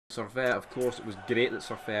Servette, of course, it was great that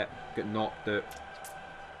Servette got knocked out.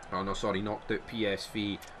 Oh no, sorry, knocked out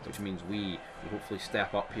PSV, which means we will hopefully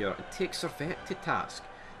step up here and take Servette to task,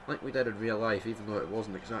 like we did in real life, even though it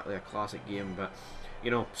wasn't exactly a classic game. But,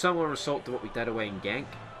 you know, similar result to what we did away in Genk.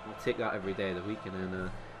 We'll take that every day of the week, and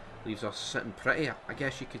then leaves us sitting pretty, I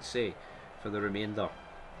guess you could say, for the remainder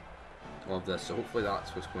of this. So hopefully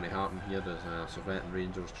that's what's going to happen here. There's Servette and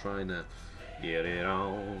Rangers trying to get it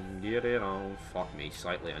on. Fuck me,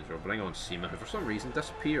 slightly injured. We'll bring on Seaman, who for some reason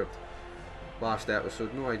disappeared last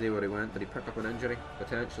episode. No idea where he went. Did he pick up an injury?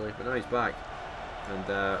 Potentially. But now he's back.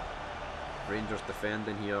 And Rangers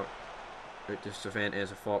defending here. Out to Servette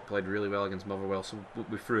as a Falk, played really well against Motherwell, so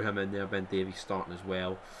we threw him in there. Ben Davies starting as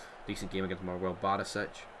well. Decent game against Motherwell. Barisic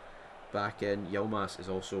back in. Yilmaz is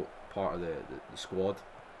also part of the squad.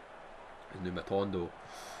 His new Matondo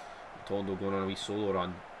going on a wee solo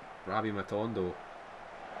run. Rabi Matondo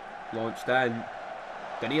launched in.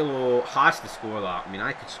 Danilo has to score that. I mean,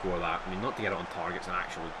 I could score that. I mean, not to get it on target's an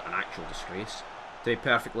actual disgrace. To be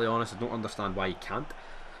perfectly honest, I don't understand why he can't.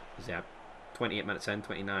 Because 28 minutes in,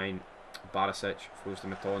 29. Barisic throws to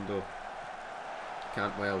Matondo.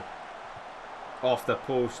 Cantwell off the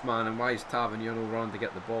post, man. And why is Tavernier no run to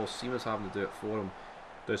get the ball? Seaman's having to do it for him.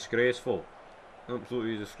 Disgraceful.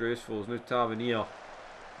 Absolutely disgraceful. There's no Tavernier.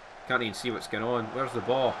 Can't even see what's going on. Where's the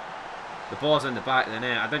ball? The ball's in the back of the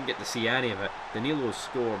net. I didn't get to see any of it. Danilo's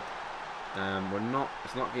scored.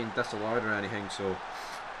 It's not getting disallowed or anything, so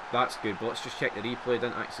that's good. But let's just check the replay.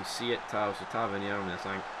 Didn't actually see it. So Tavernier on this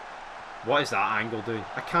angle. What is that angle doing?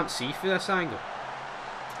 I can't see through this angle.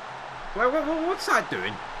 What's that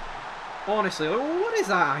doing? Honestly, what is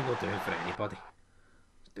that angle doing for anybody?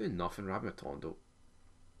 It's doing nothing. Rabi Matondo.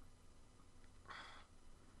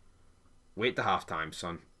 Wait to half time,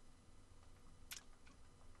 son.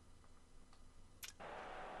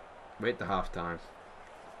 Wait to half time.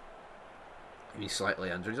 He's slightly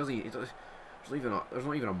injured. There's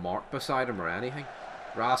not even a mark beside him or anything.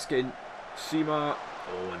 Raskin, Sima,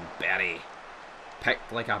 oh, and Berry.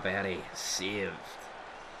 Picked like a berry. Saved.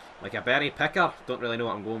 Like a berry picker. Don't really know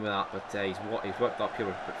what I'm going with that, but he's whipped up here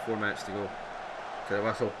with about 4 minutes to go to the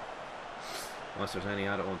whistle. Unless there's any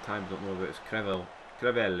added on time, don't know about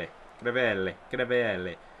it.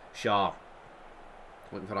 Crivelli. Sharp.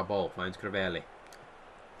 Looking for a ball. Finds Crivelli.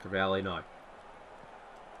 Crivelli now.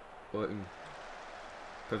 Looking.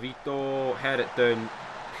 Pavito. Head it down.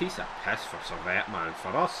 Piece of piss for Servette, man. For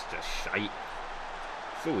us, just shite.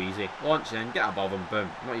 So easy. Launch in. Get above him. Boom.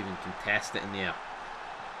 Not even contest it in the air.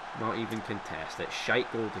 Not even contest it.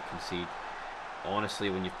 Shite goal to concede. Honestly,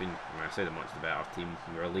 when you've been, I say the much the better team,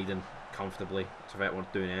 we were leading comfortably. Servette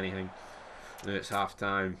weren't doing anything. Now it's half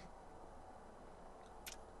time.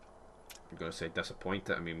 I'm going to say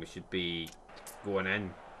disappointed. I mean, we should be going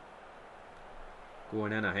in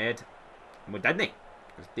ahead. And we didn't.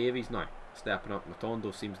 Because Davies now stepping up.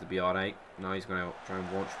 Matondo seems to be alright. Now he's going to try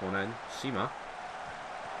and launch one in. Sima.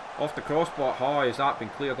 Off the crossbar. How has that been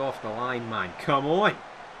cleared off the line, man? Come on.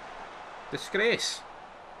 Disgrace.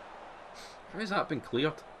 How has that been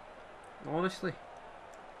cleared? Honestly.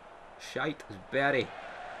 Shite as Berry.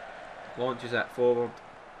 Launches it forward.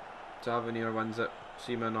 Tavernier wins it.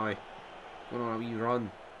 Sima now. Going on a wee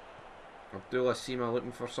run. Abdullah Sima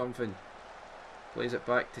looking for something. Plays it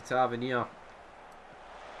back to Tavernier.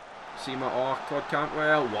 Sima, oh, Todd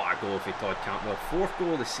Cantwell. What a goal for Todd Cantwell. 4th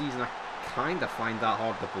goal of the season. I kind of find that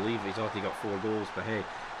hard to believe. He's already got 4 goals, but hey,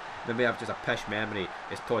 maybe I have just a pish memory.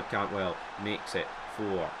 As Todd Cantwell makes it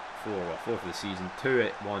 4 for the season.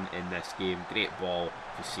 2-1 in this game. Great ball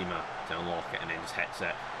for Sima to unlock it and then just hits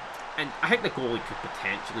it. And I think the goalie could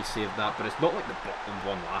potentially save that, but it's not like the Botland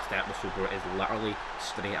one last episode where it is literally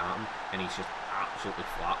straight at him and he's just absolutely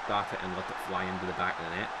flapped at it and let it fly into the back of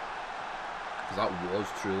the net. Because that was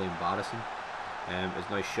truly embarrassing. It's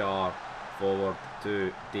now Shar forward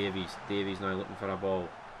to Davies. Davies now looking for a ball.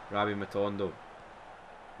 Rabi Matondo.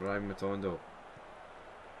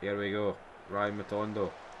 Here we go. Rabi Matondo.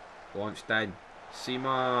 Launched in.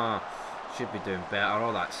 Sima should be doing better.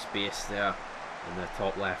 All that space there in the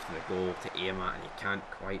top left of the goal to aim at, and he can't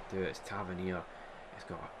quite do it. It's Tavernier. He's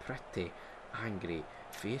got a pretty angry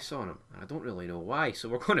face on him, and I don't really know why. So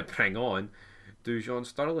we're going to bring on Dujon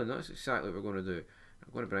Sterling. That's exactly what we're going to do.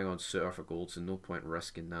 I'm going to bring on Suter for Goldson. No point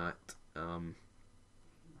risking that.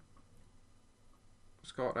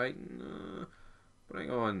 Scott Wright. Bring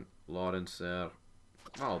on Lawrence there.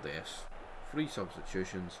 Valdez. 3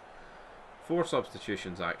 substitutions. 4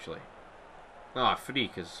 substitutions actually. 3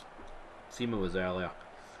 because Sima was earlier.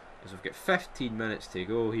 Because we've got 15 minutes to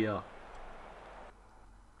go here.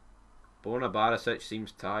 Bona Barisic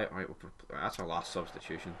seems tired. Right, that's our last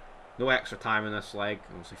substitution. No extra time in this leg,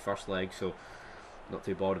 obviously first leg, so not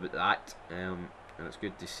too bothered about that. And it's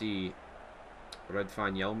good to see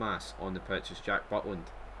Ridvan Yilmaz on the pitch as Jack Butland.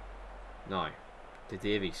 Now, to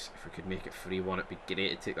Davies, if we could make it 3-1, it'd be great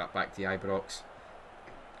to take that back to Ibrox.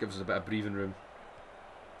 Gives us a bit of breathing room.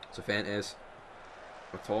 Servette,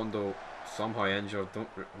 Matondo somehow injured.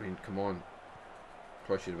 I mean, come on.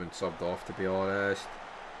 Probably should have been subbed off, to be honest.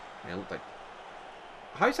 I mean, it looked like.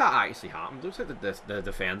 How's that actually happened? It looks like the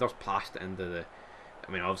defenders passed it into the.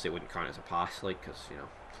 I mean, obviously it wouldn't count as a pass, like, because, you know,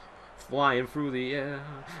 flying through the air.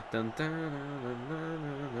 Dun, dun, dun, dun,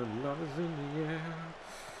 dun, dun, love is in the air.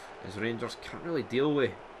 As Rangers can't really deal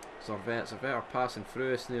with Servette. Servette are passing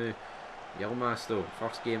through us now. Yilmaz, though,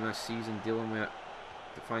 first game this season, dealing with it.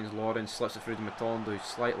 Finds Lawrence, slips it through to Matondo, who's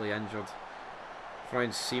slightly injured.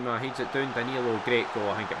 Finds Sima, heads it down. Danilo, great goal.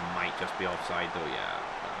 I think it might just be offside, though. Yeah,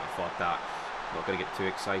 I thought that. Not going to get too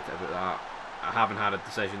excited about that. I haven't had a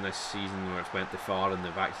decision this season where it's went too far and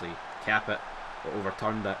they've actually kept it or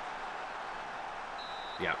overturned it.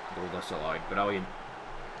 Yeah, goal disallowed. Brilliant.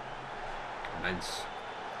 Mince.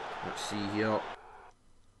 Let's see here.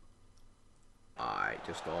 Aye,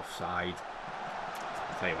 just offside.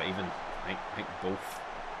 I'll tell you what, even I think both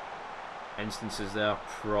instances there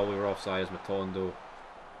probably were offside as Matondo.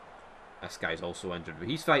 This guy's also injured, but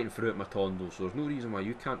he's fighting through it, Matondo, so there's no reason why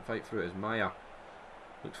you can't fight through it as Maya.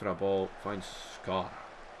 Looks for a ball, finds Scar.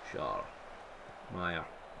 Sure. Maya.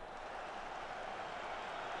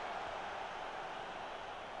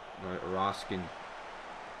 Now Raskin.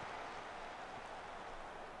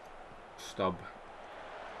 Stubb.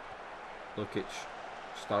 Lukic.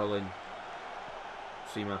 Sterling.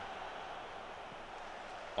 Sima.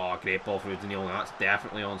 Oh, great ball through Danilo. That's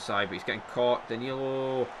definitely onside, but he's getting caught.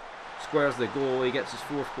 Danilo squares the goal. He gets his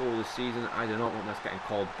 4th goal this season. I do not want this getting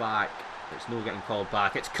called back. It's no getting called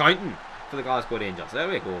back. It's counting for the Glasgow Rangers. There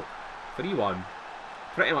we go. 3-1.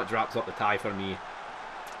 Pretty much wraps up the tie for me.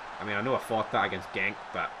 I mean, I know I fought that against Genk,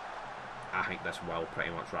 but I think this will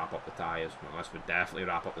pretty much wrap up the tie. Well, this would definitely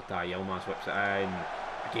wrap up the tie. Yilmaz whips it in.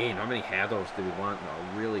 Again, how many headers do we want that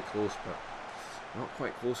are really close, but not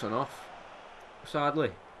quite close enough?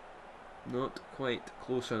 Sadly. Not quite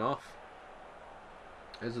close enough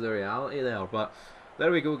is the reality there. But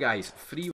there we go, guys. 3